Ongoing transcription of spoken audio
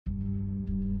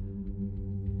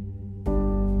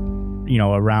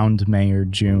around May or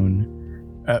June,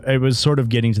 it was sort of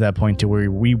getting to that point to where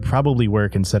we probably were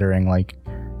considering like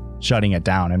shutting it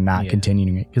down and not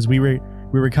continuing it, because we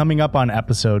were coming up on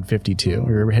episode 52.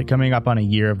 We were coming up on a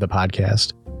year of the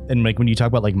podcast, and like when you talk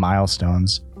about like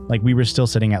milestones, like we were still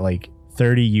sitting at like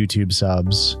 30 YouTube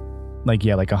subs, like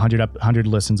 100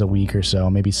 listens a week or so,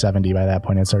 maybe 70 by that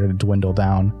point. It started to dwindle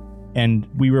down, and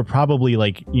we were probably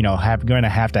like going to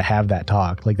have that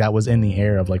talk. Like that was in the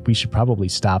air of like we should probably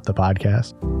stop the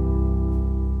podcast.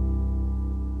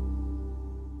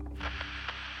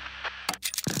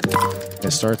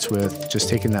 It starts with just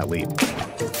taking that leap.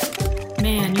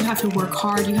 Man, you have to work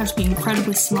hard. You have to be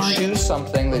incredibly smart. Choose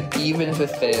something that even if it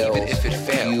fails,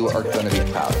 you are going to be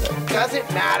proud of it.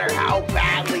 Doesn't matter how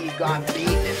badly you got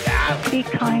beaten in battle. Be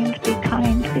kind, be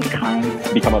kind, be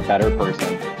kind. Become a better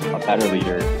person, a better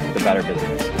leader, the better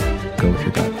business. Go with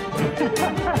your gut.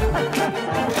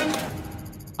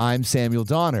 I'm Samuel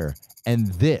Donner, and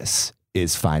this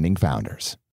is Finding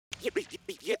Founders.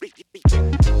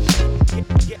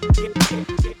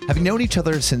 Having known each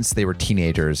other since they were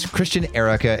teenagers, Christian,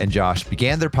 Erica, and Josh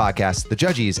began their podcast, The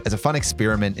Judgies, as a fun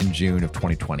experiment in June of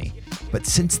 2020. But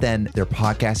since then, their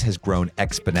podcast has grown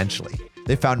exponentially.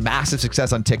 They found massive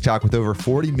success on TikTok with over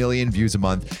 40 million views a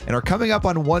month and are coming up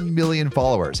on 1 million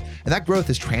followers. And that growth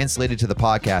is translated to the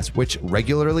podcast, which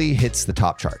regularly hits the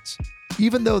top charts.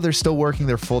 Even though they're still working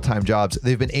their full-time jobs,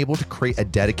 they've been able to create a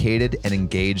dedicated and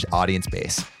engaged audience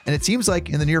base. And it seems like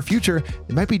in the near future,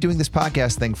 they might be doing this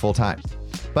podcast thing full-time.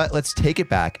 But let's take it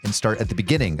back and start at the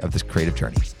beginning of this creative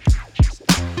journey.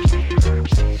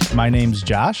 My name's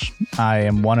Josh. I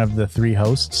am one of the 3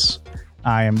 hosts.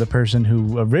 I am the person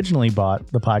who originally bought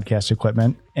the podcast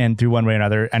equipment and through one way or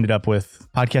another ended up with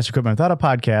podcast equipment without a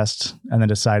podcast and then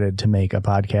decided to make a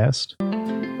podcast.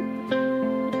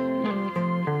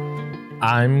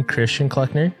 I'm Christian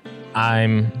Kleckner.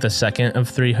 I'm the second of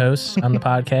 3 hosts on the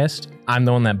podcast. I'm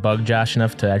the one that bugged Josh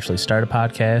enough to actually start a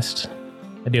podcast.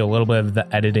 I do a little bit of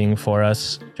the editing for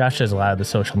us. Josh does a lot of the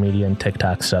social media and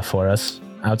TikTok stuff for us.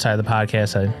 Outside of the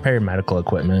podcast, I repair medical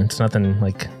equipment. It's nothing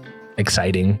like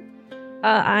exciting.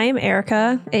 I'm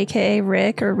Erica, aka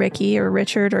Rick or Ricky or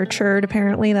Richard or Churd.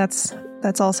 Apparently that's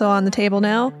also on the table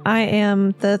now. I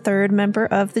am the 3rd member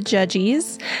of the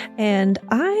Judgies, and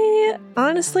I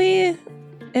honestly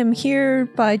am here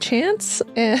by chance.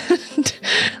 And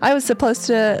I was supposed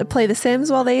to play The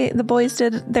Sims while the boys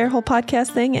did their whole podcast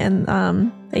thing,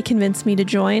 and they convinced me to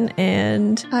join.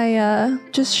 And I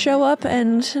just show up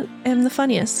and am the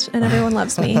funniest, and everyone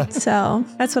loves me. So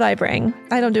that's what I bring.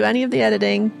 I don't do any of the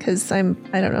editing because I'm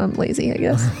lazy, I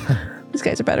guess. These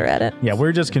guys are better at it. Yeah,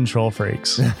 we're just control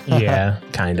freaks. Yeah,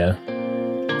 kind of.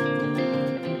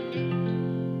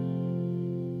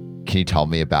 Can you tell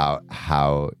me about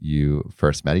how you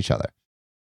first met each other?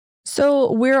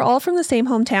 So we're all from the same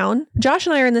hometown. Josh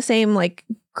and I are in the same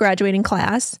graduating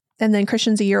class. And then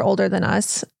Christian's a year older than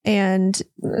us. And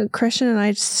Christian and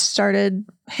I started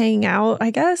hanging out,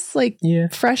 I guess,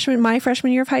 my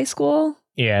freshman year of high school.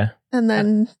 Yeah. And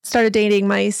then started dating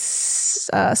my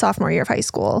sophomore year of high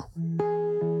school.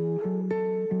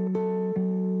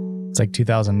 It's like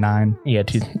 2009.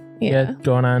 Yeah,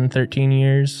 going on 13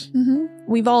 years. Mm-hmm.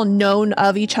 We've all known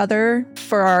of each other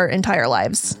for our entire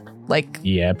lives.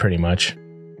 Yeah, pretty much.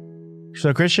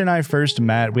 So Christian and I first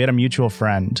met, we had a mutual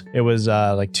friend. It was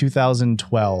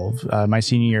 2012, my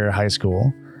senior year of high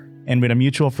school. And we had a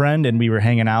mutual friend and we were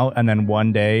hanging out. And then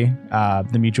one day,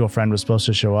 the mutual friend was supposed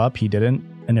to show up. He didn't.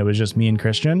 And it was just me and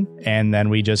Christian. And then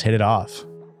we just hit it off.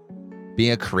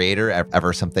 Being a creator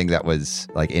ever something that was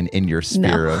in your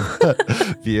sphere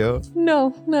of view?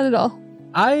 No, not at all.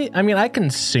 I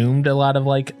consumed a lot of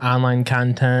online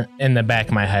content. In the back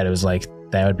of my head, it was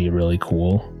that would be really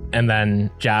cool. And then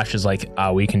Josh is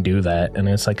oh, we can do that. And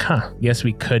it's yes,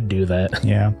 we could do that.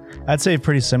 Yeah. I'd say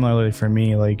pretty similarly for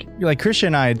me. Like Christian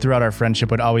and I, throughout our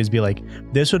friendship, would always be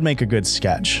this would make a good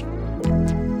sketch.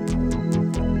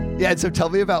 Yeah, so tell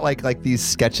me about these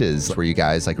sketches. Were you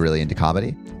guys really into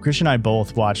comedy? Christian and I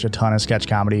both watched a ton of sketch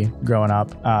comedy growing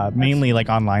up, mainly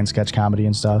online sketch comedy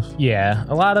and stuff. Yeah,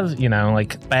 a lot of,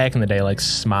 back in the day,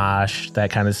 Smosh, that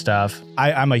kind of stuff.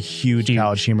 I'm a huge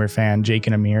College Humor fan, Jake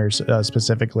and Amir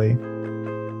specifically.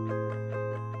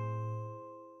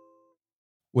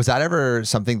 Was that ever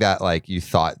something that you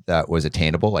thought that was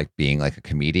attainable, being a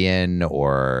comedian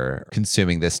or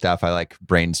consuming this stuff? I like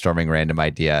brainstorming random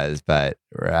ideas, but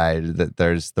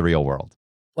there's the real world.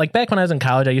 Back when I was in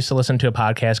college, I used to listen to a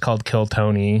podcast called Kill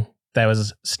Tony that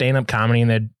was stand-up comedy,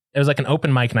 and it was an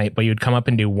open mic night, but you'd come up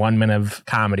and do 1 minute of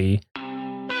comedy.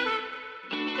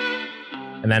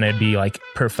 And then it'd be like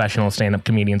professional stand-up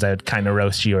comedians that would kind of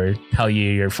roast you or tell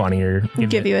you you're funny or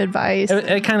give you advice.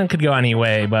 It kind of could go any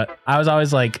way, but I was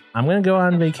always like, I'm going to go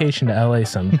on vacation to LA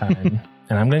sometime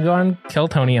and I'm going to go on Kill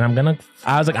Tony and I'm going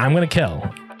to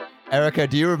kill. Erica,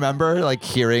 do you remember like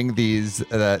hearing these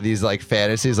like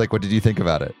fantasies? Like, what did you think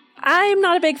about it? I'm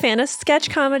not a big fan of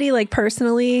sketch comedy, like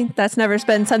personally. That's never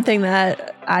been something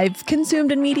that I've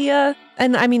consumed in media.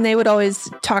 And I mean, they would always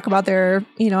talk about their,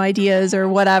 ideas or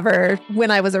whatever when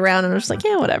I was around, and I was just like,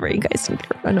 yeah, whatever, you guys are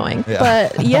annoying. Yeah.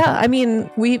 But yeah, I mean,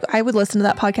 I would listen to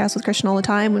that podcast with Christian all the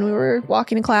time when we were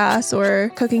walking to class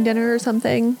or cooking dinner or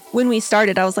something. When we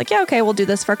started, I was like, yeah, okay, we'll do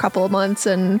this for a couple of months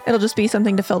and it'll just be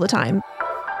something to fill the time.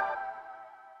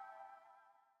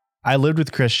 I lived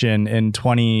with Christian in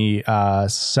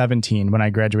 2017 when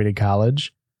I graduated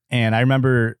college. And I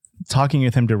remember talking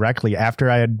with him directly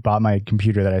after I had bought my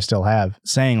computer that I still have,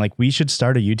 saying like, we should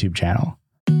start a YouTube channel.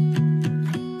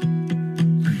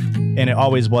 And it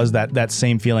always was that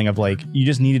same feeling of like, you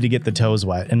just needed to get the toes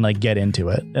wet and like get into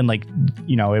it. And like,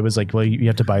 it was like, well, you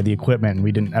have to buy the equipment, and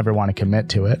we didn't ever want to commit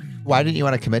to it. Why didn't you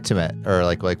want to commit to it? Or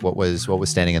like what was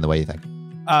standing in the way, you think?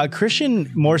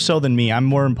 Christian more so than me. I'm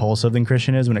more impulsive than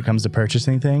Christian is when it comes to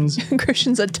purchasing things.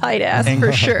 Christian's a tight ass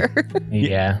for sure.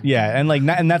 Yeah. Yeah.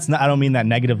 And that's not, I don't mean that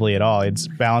negatively at all. It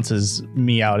balances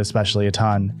me out, especially a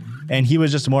ton. And he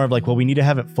was just more of like, well, we need to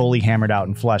have it fully hammered out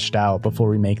and fleshed out before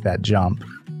we make that jump.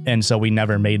 And so we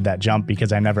never made that jump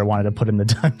because I never wanted to put in the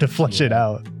time to flesh it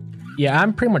out. Yeah.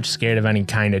 I'm pretty much scared of any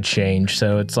kind of change.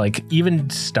 So it's like, even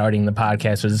starting the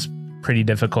podcast was pretty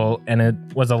difficult, and it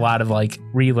was a lot of like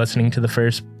re-listening to the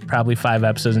first probably 5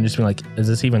 episodes and just being like, is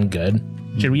this even good?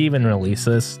 Should we even release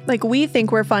this? Like, we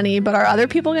think we're funny, but are other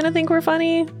people gonna think we're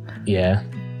funny? Yeah.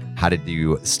 How did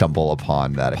you stumble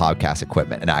upon that podcast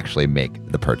equipment and actually make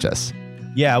the purchase?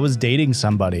 Yeah, I was dating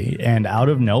somebody, and out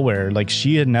of nowhere, like,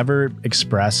 she had never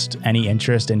expressed any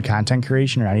interest in content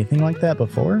creation or anything like that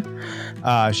before.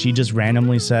 She just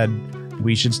randomly said,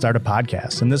 we should start a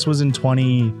podcast. And this was in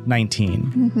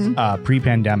 2019,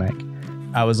 pre-pandemic.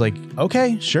 I was like,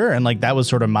 okay, sure. And like, that was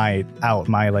sort of my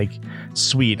like,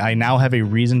 sweet, I now have a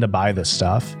reason to buy this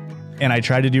stuff. And I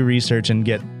tried to do research and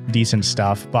get decent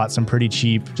stuff, bought some pretty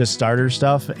cheap, just starter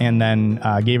stuff, and then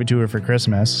gave it to her for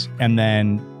Christmas. And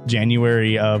then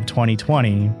January of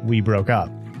 2020, we broke up.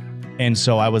 And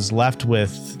so I was left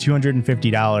with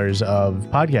 $250 of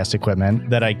podcast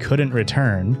equipment that I couldn't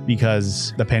return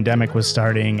because the pandemic was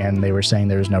starting and they were saying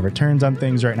there's no returns on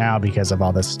things right now because of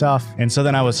all this stuff. And so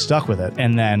then I was stuck with it.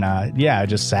 And then, I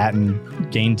just sat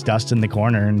and gained dust in the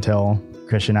corner until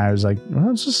Christian and I was like, well,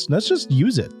 let's just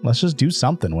use it. Let's just do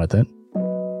something with it.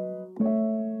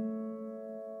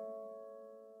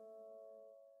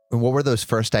 And what were those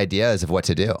first ideas of what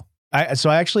to do? So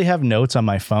I actually have notes on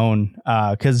my phone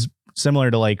because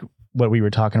similar to like what we were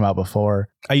talking about before,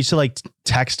 I used to like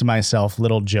text myself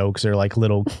little jokes or like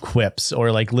little quips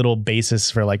or like little basis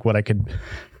for like what I could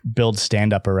build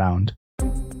stand up around.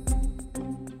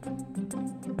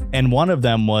 And one of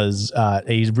them was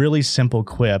a really simple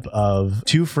quip of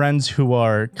 2 friends who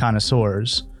are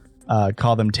connoisseurs,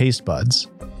 call them taste buds.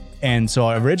 And so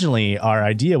originally our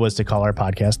idea was to call our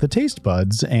podcast The Taste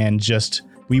Buds, and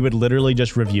we would literally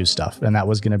just review stuff, and that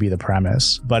was going to be the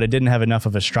premise, but it didn't have enough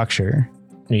of a structure.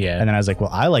 Yeah. And then I was like, well,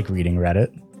 I like reading Reddit.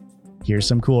 Here's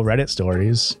some cool Reddit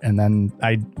stories. And then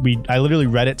I literally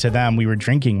read it to them. We were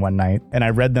drinking one night and I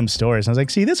read them stories. I was like,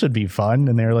 see, this would be fun.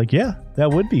 And they were like, yeah,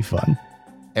 that would be fun.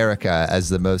 Erica, as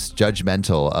the most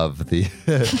judgmental of the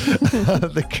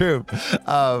of the group,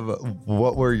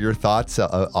 what were your thoughts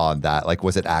on that? Like,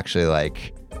 was it actually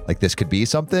like this could be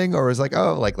something, or was it like,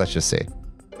 oh, like, let's just see?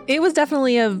 It was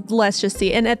definitely a let's just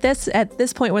see. And at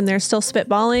this point when they're still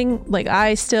spitballing, like,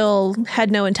 I still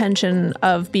had no intention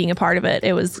of being a part of it.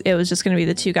 It was just going to be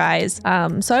the 2 guys.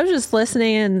 So I was just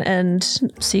listening and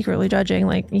secretly judging,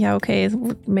 like, yeah, okay,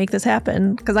 make this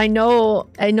happen. Because I know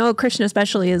Christian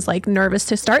especially is like nervous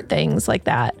to start things like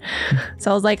that. So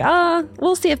I was like,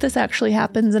 we'll see if this actually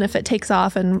happens and if it takes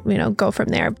off, and go from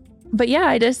there. But yeah,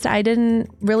 I didn't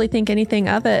really think anything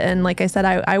of it. And like I said,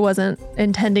 I wasn't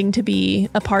intending to be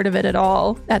a part of it at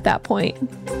all at that point.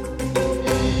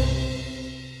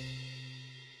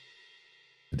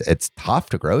 It's tough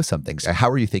to grow something. How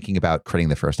were you thinking about creating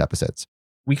the first episodes?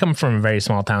 We come from a very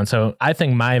small town. So I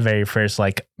think my very first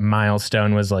like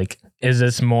milestone was like, is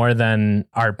this more than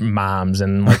our moms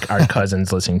and like our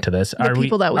cousins listening to this? Are we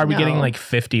getting like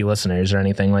 50 listeners or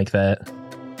anything like that?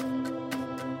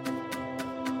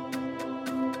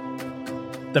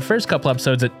 The first couple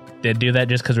episodes that did do that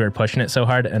just because we were pushing it so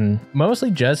hard, and mostly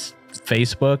just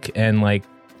Facebook and like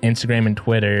Instagram and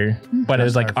Twitter, but it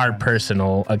was like our friends.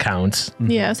 personal accounts.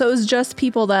 Yeah, so it was just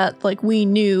people that like we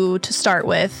knew to start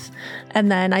with,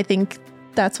 and then I think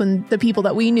that's when the people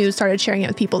that we knew started sharing it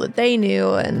with people that they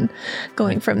knew and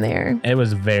going from there. It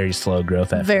was very slow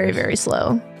growth at Very, first. very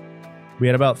slow. We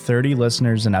had about 30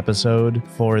 listeners an episode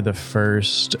for the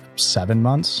first 7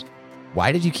 months.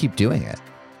 Why did you keep doing it?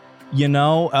 You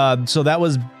know, so that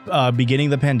was beginning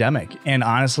of the pandemic. And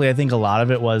honestly, I think a lot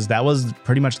of it was that was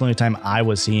pretty much the only time I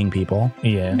was seeing people.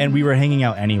 Yeah. And we were hanging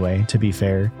out anyway, to be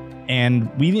fair.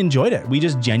 And we enjoyed it. We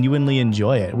just genuinely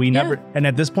enjoy it. We never, and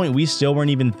at this point, we still weren't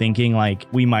even thinking like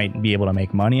we might be able to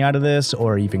make money out of this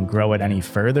or even grow it any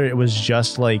further. It was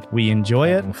just like we enjoy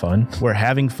it. Having fun. We're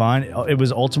having fun. It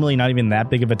was ultimately not even that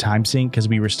big of a time sink because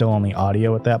we were still only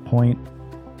audio at that point.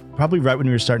 Probably right when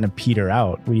we were starting to peter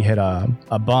out, we hit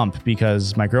a bump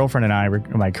because my girlfriend and I,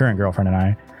 my current girlfriend and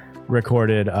I,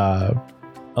 recorded a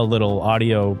little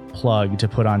audio plug to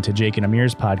put onto Jake and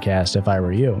Amir's podcast, If I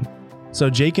Were You. So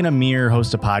Jake and Amir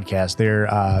host a podcast. They're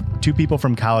two people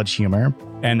from College Humor.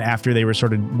 And after they were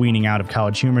sort of weaning out of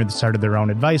College Humor, they started their own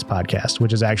advice podcast,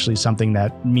 which is actually something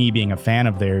that me being a fan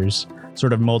of theirs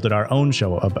sort of molded our own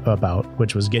show about,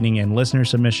 which was getting in listener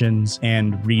submissions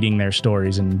and reading their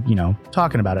stories and, you know,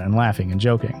 talking about it and laughing and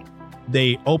joking.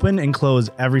 They open and close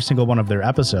every single one of their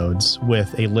episodes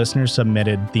with a listener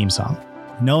submitted theme song.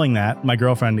 Knowing that, my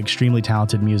girlfriend, extremely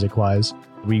talented music-wise,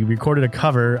 we recorded a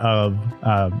cover of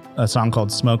a song called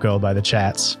Smoko by The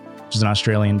Chats, which is an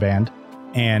Australian band,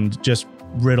 and just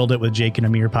riddled it with Jake and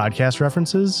Amir podcast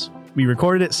references. We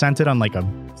recorded it, sent it on like a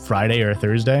Friday or a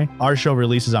Thursday. Our show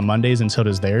releases on Mondays and so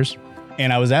does theirs.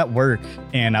 And I was at work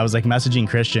and I was like messaging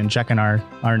Christian, checking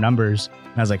our numbers.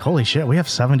 And I was like, holy shit, we have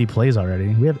 70 plays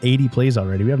already. We have 80 plays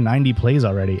already. We have 90 plays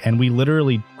already. And we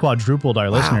literally quadrupled our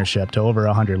listenership to over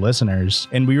 100 listeners.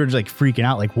 And we were just like freaking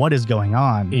out, like, what is going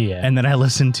on? Yeah. And then I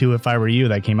listened to If I Were You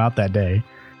that came out that day.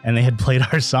 And they had played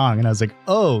our song. And I was like,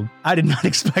 oh, I did not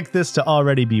expect this to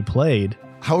already be played.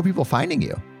 How are people finding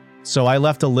you? So I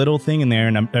left a little thing in there,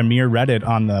 and Amir read it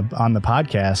on the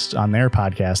podcast, on their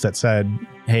podcast, that said,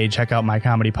 hey, check out my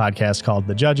comedy podcast called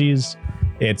The Judgies.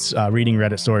 It's reading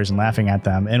Reddit stories and laughing at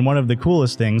them. And one of the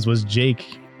coolest things was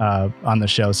Jake on the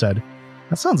show said,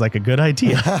 that sounds like a good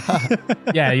idea.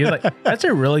 Yeah, you're like, that's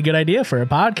a really good idea for a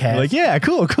podcast. Like, yeah,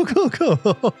 cool.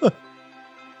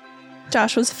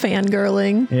 Josh was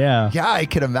fangirling. Yeah. Yeah, I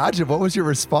can imagine. What was your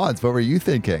response? What were you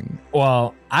thinking?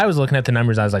 Well, I was looking at the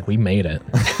numbers. I was like, we made it.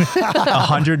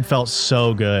 100 felt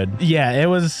so good. Yeah, it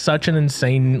was such an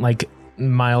insane like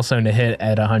milestone to hit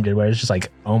at 100 where it's just like,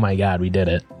 oh my God, we did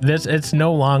it. It's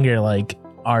no longer like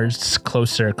our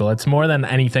close circle. It's more than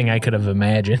anything I could have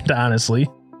imagined, honestly.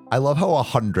 I love how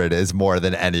 100 is more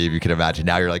than any of you can imagine.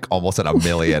 Now you're like almost at 1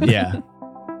 million. Yeah.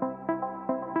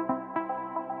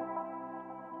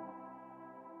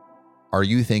 Are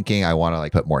you thinking I want to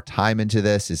like put more time into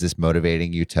this? Is this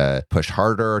motivating you to push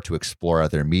harder, to explore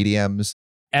other mediums?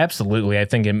 Absolutely. I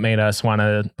think it made us want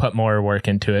to put more work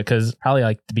into it because probably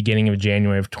like the beginning of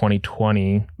January of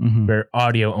 2020, we're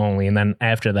audio only. And then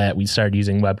after that, we started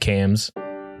using webcams.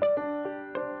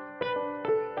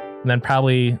 And then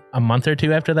probably a month or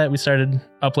two after that, we started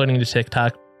uploading to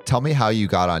TikTok. Tell me how you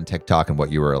got on TikTok and what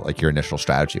you were like your initial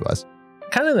strategy was.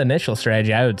 Kind of the initial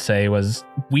strategy, I would say, was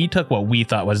we took what we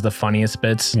thought was the funniest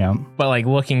bits. Yeah. But like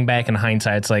looking back in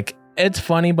hindsight, it's like, it's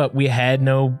funny, but we had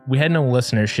no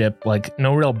listenership, like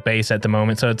no real base at the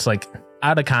moment. So it's like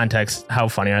out of context, how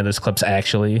funny are those clips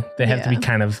actually? They have to be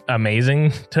kind of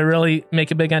amazing to really make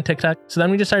it big on TikTok. So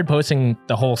then we just started posting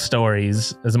the whole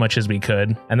stories as much as we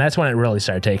could. And that's when it really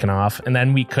started taking off. And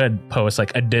then we could post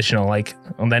like additional, like,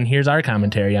 and then here's our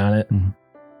commentary on it. Mm-hmm.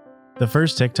 The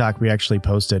first TikTok we actually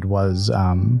posted was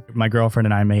my girlfriend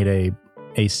and I made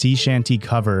a sea shanty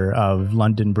cover of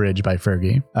London Bridge by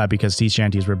Fergie because sea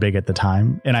shanties were big at the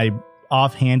time. And I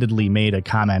offhandedly made a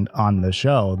comment on the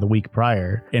show the week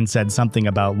prior and said something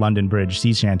about London Bridge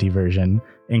sea shanty version.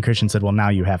 And Christian said, well, now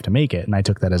you have to make it. And I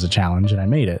took that as a challenge and I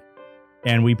made it.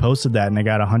 And we posted that and it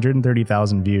got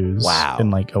 130,000 views in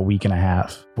like a week and a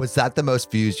half. Was that the most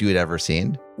views you had ever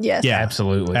seen? Yes. Yeah,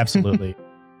 absolutely. Absolutely.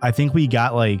 I think we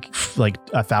got like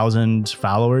 1,000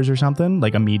 followers or something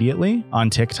like immediately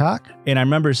on TikTok. And I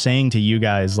remember saying to you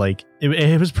guys, like,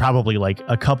 it was probably like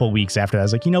a couple weeks after that. I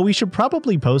was like, you know, we should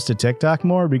probably post to TikTok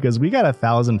more because we got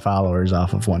 1,000 followers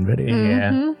off of one video.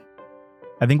 Yeah.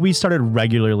 I think we started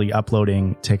regularly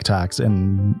uploading TikToks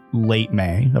in late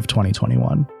May of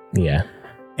 2021. Yeah.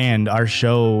 And our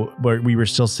show, where we were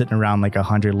still sitting around like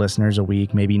 100 listeners a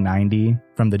week, maybe 90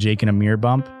 from the Jake and Amir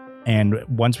bump. And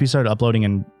once we started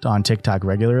uploading on TikTok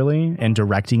regularly and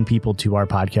directing people to our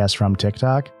podcast from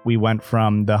TikTok, we went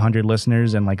from the 100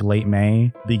 listeners in like late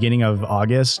May. Beginning of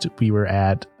August, we were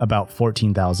at about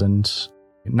 14,000.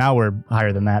 Now we're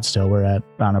higher than that still. We're at,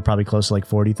 I don't know, probably close to like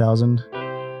 40,000.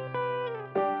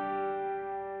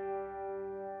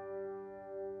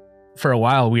 For a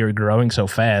while, we were growing so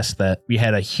fast that we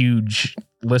had a huge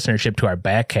listenership to our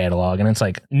back catalog. And it's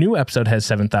like, new episode has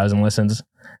 7,000 listens.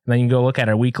 And then you go look at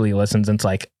our weekly listens, and it's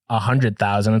like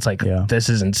 100,000. It's like, This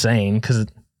is insane, because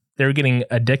they were getting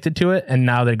addicted to it. And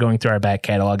now they're going through our back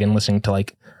catalog and listening to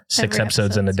like 6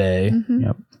 episodes in a day. Mm-hmm.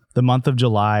 Yep. The month of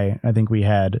July, I think we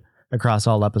had, across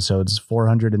all episodes,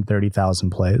 430,000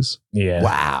 plays. Yeah.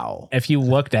 Wow. If you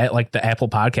looked at like the Apple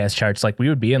podcast charts, like we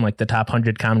would be in like the top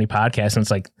 100 comedy podcasts. And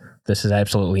it's like, this is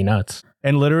absolutely nuts.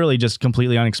 And literally just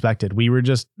completely unexpected. We were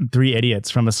just 3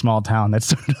 idiots from a small town that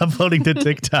started uploading to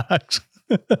TikTok.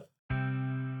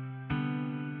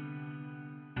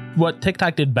 What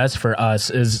TikTok did best for us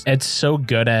is it's so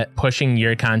good at pushing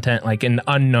your content. Like an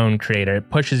unknown creator, it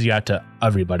pushes you out to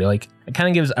everybody. Like it kind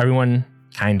of gives everyone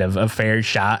kind of a fair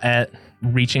shot at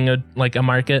reaching a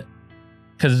market.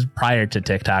 Because prior to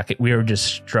TikTok, we were just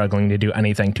struggling to do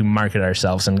anything to market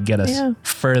ourselves and get us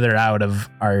further out of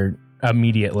our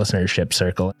immediate listenership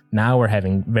circle. Now we're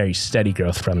having very steady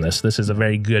growth from this. This is a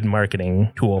very good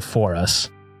marketing tool for us.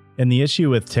 And the issue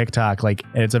with TikTok, like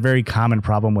it's a very common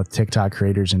problem with TikTok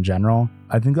creators in general.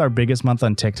 I think our biggest month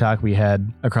on TikTok, we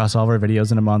had across all of our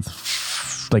videos in a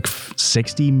month, like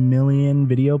 60 million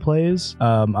video plays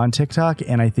on TikTok.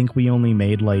 And I think we only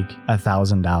made like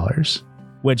 $1,000,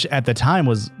 which at the time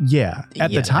was,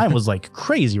 the time was like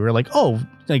crazy. We were like, oh,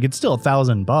 like it's still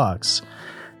 $1,000.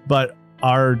 But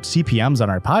our CPMs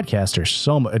on our podcast are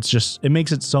so much, it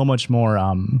makes it so much more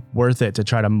worth it to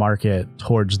try to market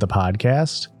towards the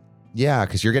podcast. Yeah,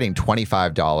 because you're getting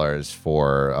 $25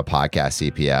 for a podcast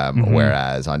CPM,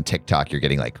 whereas on TikTok, you're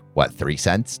getting like, what, 3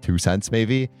 cents, 2 cents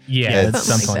maybe? Yeah, it's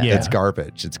something like that. It's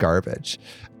garbage. It's garbage.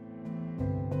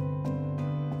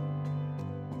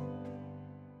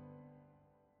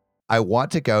 I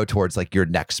want to go towards like your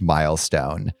next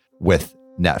milestone with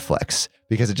Netflix,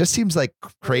 because it just seems like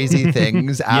crazy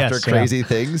things after crazy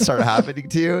things start happening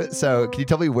to you. So can you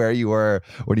tell me where you were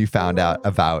when you found out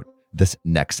about this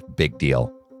next big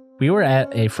deal? We were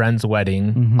at a friend's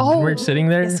wedding. Oh, we're sitting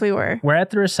there. Yes, we were. We're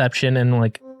at the reception and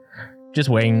like just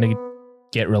waiting to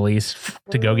get released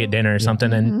to go get dinner or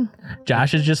something. And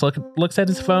Josh is just looks at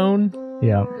his phone.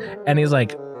 Yeah. And he's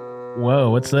like,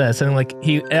 whoa, what's this? And like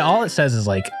all it says is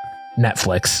like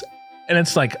Netflix. And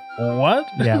it's like, what?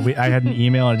 Yeah, I had an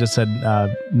email and it just said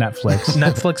Netflix.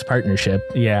 Netflix partnership.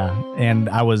 Yeah. And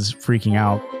I was freaking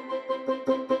out.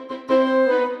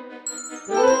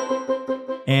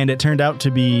 And it turned out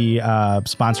to be a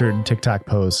sponsored TikTok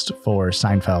post for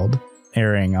Seinfeld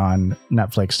airing on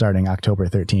Netflix starting October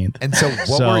 13th. And so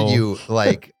what were you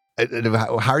like?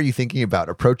 How are you thinking about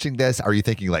approaching this? Are you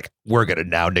thinking like, we're going to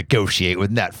now negotiate with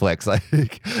Netflix?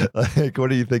 Like what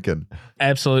are you thinking?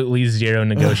 Absolutely zero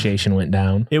negotiation went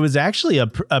down. It was actually a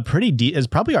pretty it's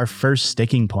probably our first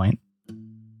sticking point.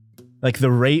 Like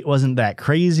the rate wasn't that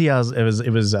crazy. They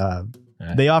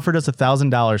offered us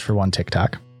 $1,000 for one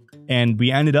TikTok. And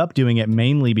we ended up doing it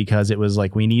mainly because it was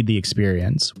like, we need the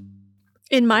experience.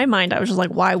 In my mind, I was just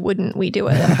like, why wouldn't we do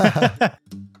it?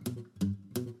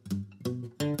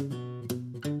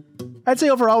 I'd say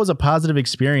overall it was a positive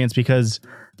experience because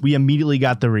we immediately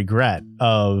got the regret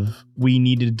of we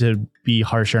needed to be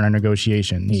harsher in our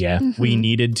negotiations. Yeah. We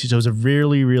needed to. So it was a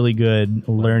really, really good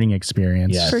learning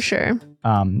experience. Yes. For sure.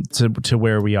 To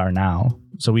where we are now.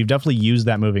 So we've definitely used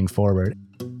that moving forward.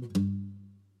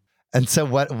 And so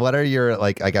what are your,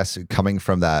 like, I guess coming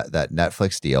from that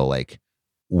Netflix deal, like,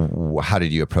 how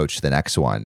did you approach the next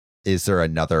one? Is there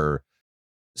another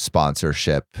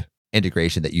sponsorship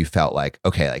integration that you felt like,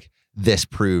 okay, like this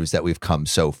proves that we've come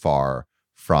so far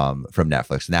from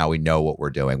Netflix. Now we know what we're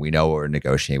doing. We know what we're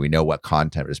negotiating. We know what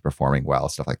content is performing well,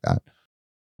 stuff like that.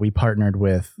 We partnered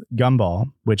with Gumball,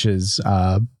 which is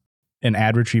an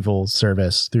ad retrieval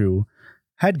service through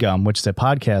HeadGum, which is a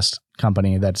podcast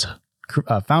company that's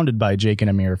founded by Jake and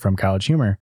Amir from College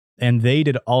Humor. And they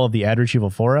did all of the ad retrieval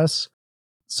for us.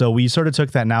 So we sort of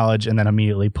took that knowledge and then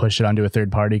immediately pushed it onto a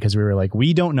third party because we were like,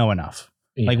 we don't know enough.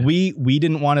 Yeah. Like we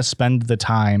didn't want to spend the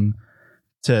time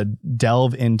to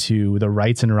delve into the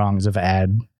rights and wrongs of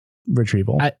ad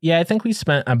retrieval. I think we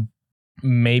spent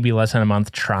maybe less than a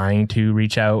month trying to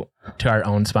reach out to our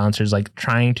own sponsors, like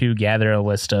trying to gather a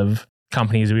list of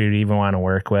companies we would even want to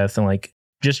work with. And like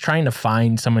just trying to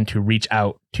find someone to reach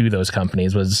out to those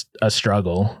companies was a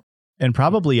struggle. And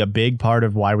probably a big part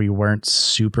of why we weren't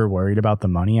super worried about the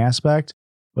money aspect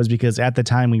was because at the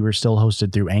time we were still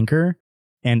hosted through Anchor,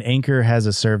 and Anchor has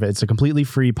a service. It's a completely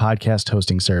free podcast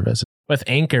hosting service. With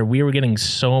Anchor, we were getting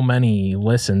so many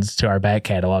listens to our back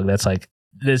catalog. That's like,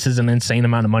 this is an insane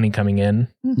amount of money coming in.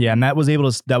 Yeah, and that was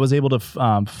able to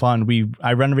fund.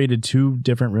 I renovated 2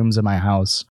 different rooms in my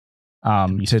house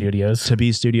to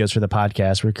be studios for the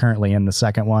podcast. We're currently in the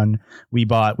second one. We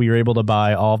were able to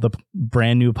buy all the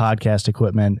brand new podcast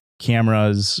equipment,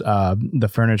 cameras, the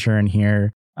furniture in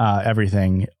here,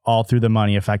 everything, all through the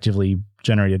money effectively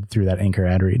generated through that Anchor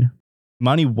ad read.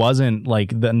 Money wasn't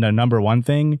like the number one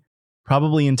thing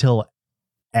probably until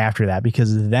after that,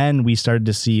 because then we started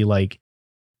to see like,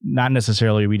 not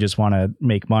necessarily we just want to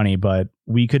make money, but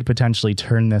we could potentially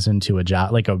turn this into a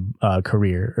job, like a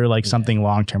career, or like something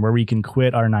long term where we can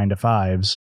quit our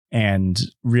 9-to-5s and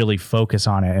really focus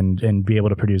on it and be able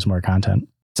to produce more content.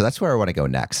 So that's where I want to go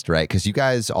next, right? Because you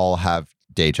guys all have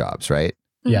day jobs, right?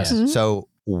 Yes. Mm-hmm. So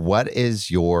what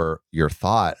is your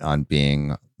thought on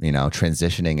being,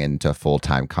 transitioning into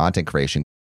full-time content creation?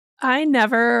 I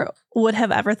never would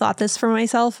have ever thought this for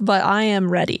myself, but I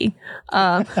am ready.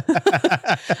 So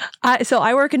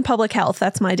I work in public health.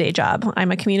 That's my day job.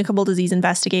 I'm a communicable disease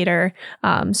investigator.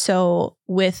 So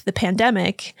with the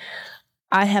pandemic,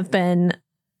 I have been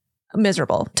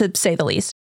miserable, to say the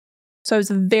least. So I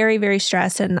was very, very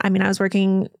stressed. And I was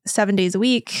working 7 days a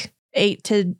week, 8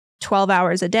 to 12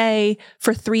 hours a day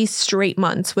for 3 straight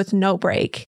months with no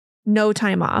break. No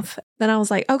time off. Then I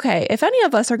was like, okay, if any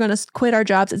of us are going to quit our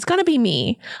jobs, it's going to be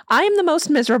me. I am the most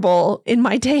miserable in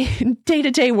my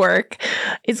day-to-day work.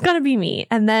 It's going to be me.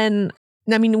 And then,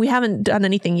 we haven't done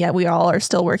anything yet. We all are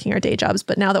still working our day jobs.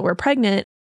 But now that we're pregnant,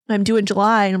 I'm due in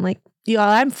July. And I'm like,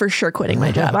 I'm for sure quitting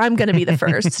my job. I'm going to be the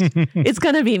first. It's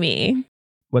going to be me.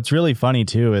 What's really funny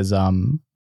too is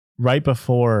right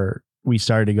before we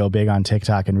started to go big on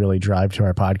TikTok and really drive to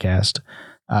our podcast,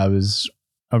 I was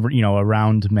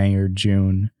around May or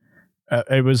June,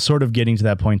 it was sort of getting to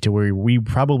that point to where we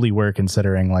probably were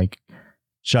considering like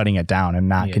shutting it down and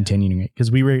not continuing it,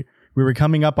 because we were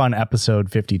coming up on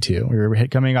episode 52. We were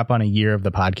coming up on a year of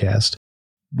the podcast.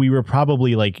 We were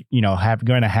probably like,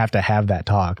 going to have that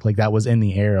talk. Like that was in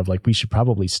the air of like, we should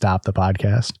probably stop the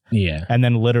podcast. Yeah. And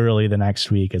then literally the next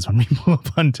week is when we blew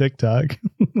up on TikTok.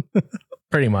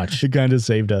 Pretty much. It kind of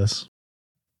saved us.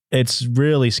 It's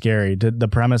really scary, the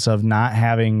premise of not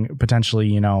having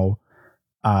potentially,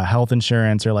 health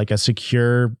insurance or like a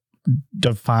secure,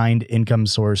 defined income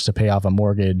source to pay off a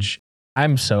mortgage.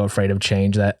 I'm so afraid of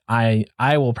change that I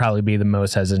will probably be the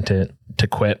most hesitant to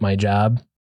quit my job.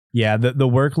 Yeah, the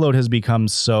workload has become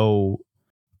so,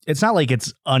 it's not like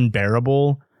it's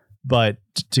unbearable, but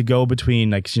to go between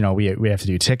like, we have to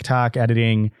do TikTok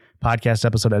editing, podcast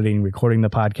episode editing, recording the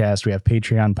podcast. We have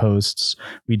Patreon posts.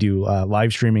 We do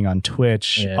live streaming on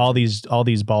Twitch. Yeah. All these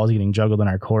balls getting juggled in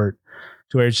our court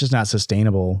to where it's just not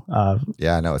sustainable. It's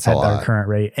at a lot. Our current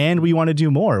rate. And we want to do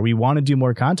more. We want to do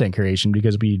more content creation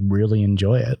because we really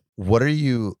enjoy it. What are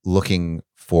you looking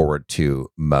forward to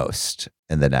most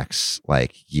in the next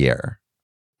year?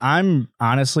 I'm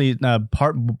honestly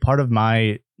part of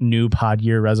my new pod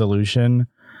year resolution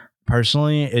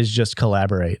personally is just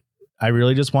collaborate. I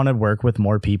really just want to work with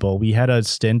more people. We had a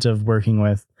stint of working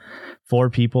with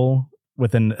 4 people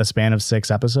within a span of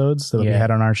 6 episodes that we had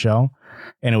on our show.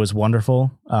 And it was wonderful.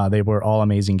 They were all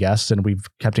amazing guests and we've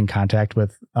kept in contact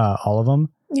with all of them.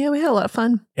 Yeah, we had a lot of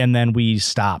fun. And then we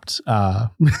stopped.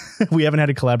 We haven't had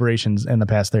a collaborations in the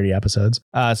past 30 episodes.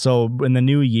 So in the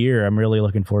new year, I'm really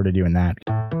looking forward to doing that.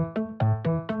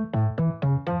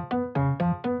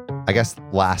 I guess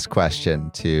last question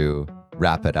to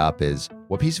wrap it up is,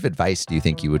 what piece of advice do you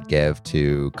think you would give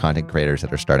to content creators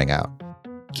that are starting out?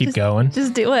 Keep going.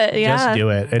 Just do it. Yeah. Just do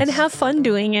it. And have fun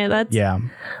doing it.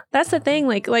 That's the thing.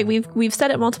 Like we've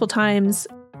said it multiple times.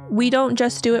 We don't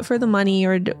just do it for the money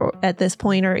or at this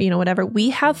point or, whatever. We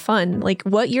have fun. Like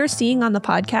what you're seeing on the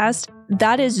podcast,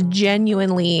 that is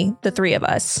genuinely the 3 of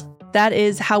us. That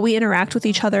is how we interact with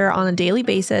each other on a daily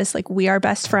basis. Like we are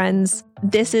best friends.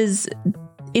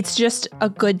 It's just a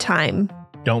good time.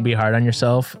 Don't be hard on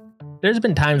yourself. There's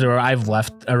been times where I've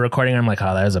left a recording. I'm like,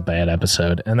 oh, that was a bad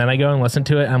episode. And then I go and listen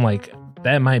to it. I'm like,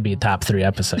 that might be top 3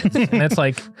 episodes. And it's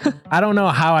like, I don't know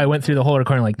how I went through the whole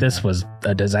recording. Like this was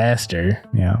a disaster.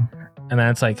 Yeah. And then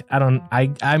it's like, I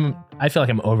feel like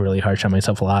I'm overly harsh on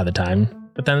myself a lot of the time.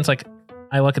 But then it's like,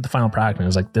 I look at the final product and I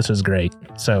was like, this was great.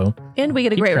 So, and we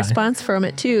get a great response from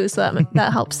it too. So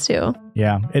that helps too.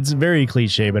 Yeah. It's very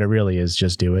cliche, but it really is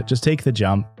just do it. Just take the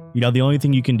jump. The only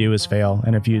thing you can do is fail.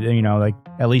 And if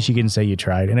at least you can say you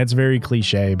tried. And it's very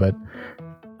cliche, but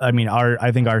I mean,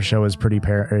 I think our show is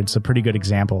it's a pretty good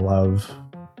example of,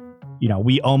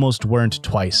 we almost weren't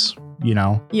twice,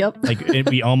 Yep. like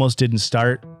we almost didn't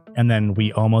start, and then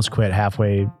we almost quit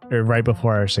halfway or right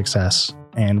before our success,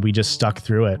 and we just stuck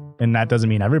through it. And that doesn't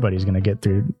mean everybody's going to get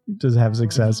through to have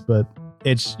success, but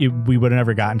we would have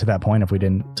never gotten to that point if we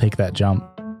didn't take that jump.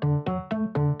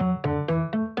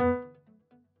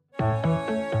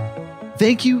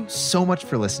 Thank you so much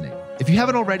for listening. If you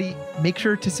haven't already, make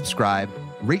sure to subscribe,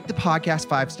 rate the podcast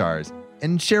 5 stars,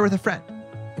 and share with a friend.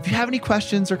 If you have any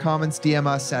questions or comments, DM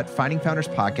us at Finding Founders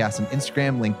Podcast on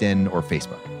Instagram, LinkedIn, or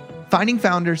Facebook. Finding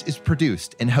Founders is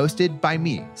produced and hosted by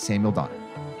me, Samuel Donner.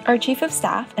 Our Chief of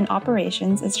Staff and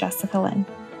Operations is Jessica Lynn.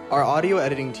 Our audio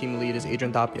editing team lead is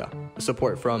Adrian Tapia. With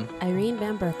support from Irene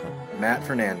Van Berkel, Matt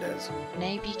Fernandez,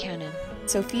 Nay Buchanan,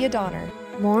 Sophia Donner,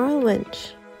 Maura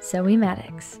Lynch, Zoe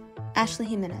Maddox, Ashley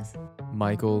Jimenez,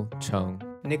 Michael Chung,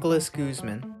 Nicholas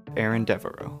Guzman, Aaron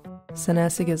Devereaux,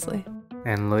 Sanessa Gisley,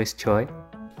 and Lois Choi.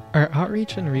 Our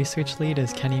outreach and research lead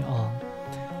is Kenny Ong,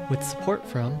 with support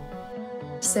from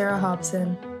Sarah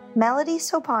Hobson, Melody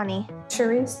Sopani,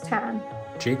 Charisse Tan,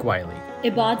 Jake Wiley,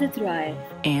 Ibada Thrive,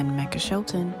 and Mecca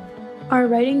Shelton. Our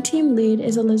writing team lead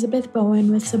is Elizabeth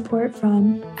Bowen with support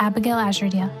from Abigail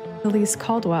Azurdia, Elise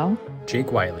Caldwell,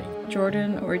 Jake Wiley,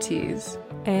 Jordan Ortiz,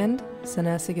 and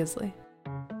Sanessa Gisley.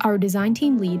 Our design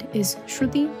team lead is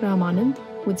Shruti Ramanand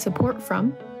with support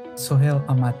from Sohail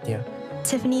Amatya,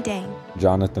 Tiffany Dang,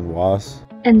 Jonathan Was,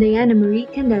 and Diana Marie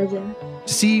Candaza.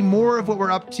 To see more of what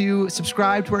we're up to,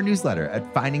 subscribe to our newsletter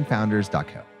at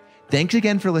findingfounders.co. Thanks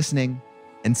again for listening,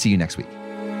 and see you next week.